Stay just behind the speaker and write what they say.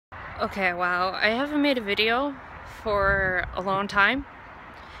Okay, wow, I haven't made a video for a long time,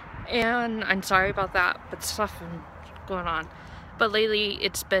 and I'm sorry about that, but stuff been going on. But lately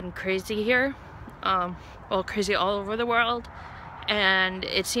it's been crazy here, well, crazy all over the world, and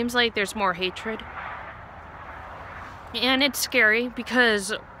it seems like there's more hatred. And it's scary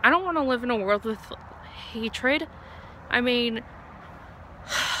because I don't want to live in a world with hatred. I mean,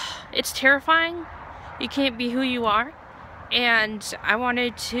 it's terrifying. You can't be who you are. And I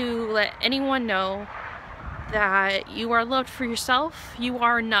wanted to let anyone know that you are loved for yourself, you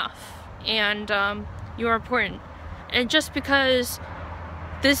are enough, and you are important. And just because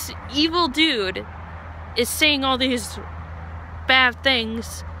this evil dude is saying all these bad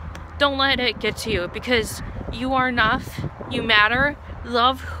things, don't let it get to you, because you are enough, you matter,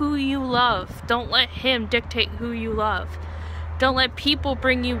 love who you love. Don't let him dictate who you love. Don't let people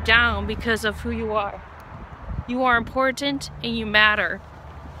bring you down because of who you are. You are important and you matter.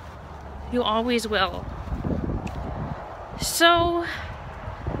 You always will. So,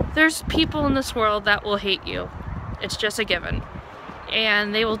 there's people in this world that will hate you. It's just a given.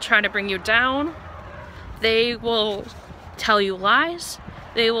 And they will try to bring you down. They will tell you lies.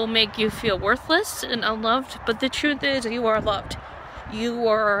 They will make you feel worthless and unloved. But the truth is, you are loved. You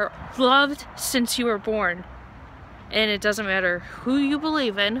are loved since you were born. And it doesn't matter who you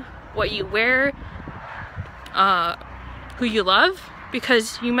believe in, what you wear, who you love,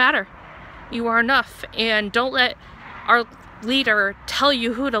 because you matter. You are enough. And don't let our leader tell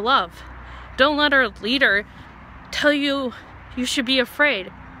you who to love. Don't let our leader tell you you should be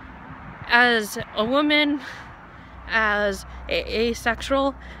afraid. As a woman, as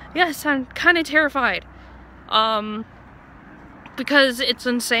asexual, yes, I'm kind of terrified. Because it's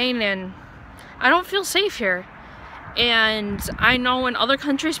insane and I don't feel safe here. And I know in other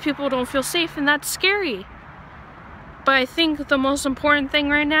countries people don't feel safe, and that's scary. But I think the most important thing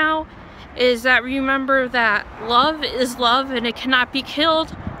right now is that remember that love is love and it cannot be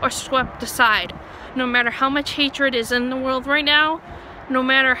killed or swept aside. No matter how much hatred is in the world right now, no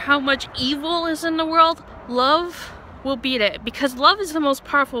matter how much evil is in the world, love will beat it, because love is the most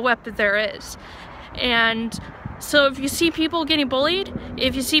powerful weapon there is. And so if you see people getting bullied,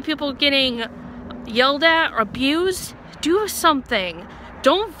 if you see people getting yelled at or abused, do something.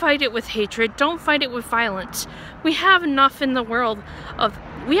 Don't fight it with hatred. Don't fight it with violence. We have enough in the world of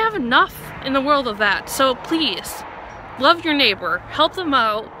that. So please, love your neighbor, help them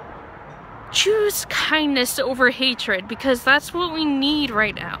out. Choose kindness over hatred, because that's what we need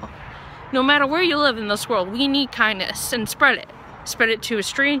right now. No matter where you live in this world, we need kindness, and spread it. Spread it to a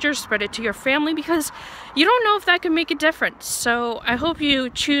stranger, spread it to your family, because you don't know if that can make a difference. So I hope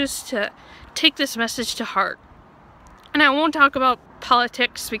you choose to take this message to heart. And I won't talk about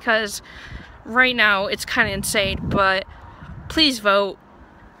politics because right now it's kind of insane, but please vote.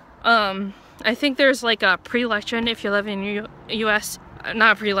 I think there's like a pre-election if you live in US,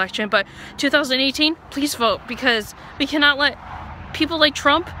 not pre-election, but 2018, please vote, because we cannot let people like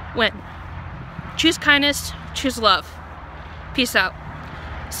Trump win. Choose kindness, choose love. Peace out.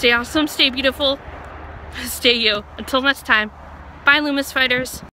 Stay awesome, stay beautiful, stay you. Until next time, bye Loomis Fighters.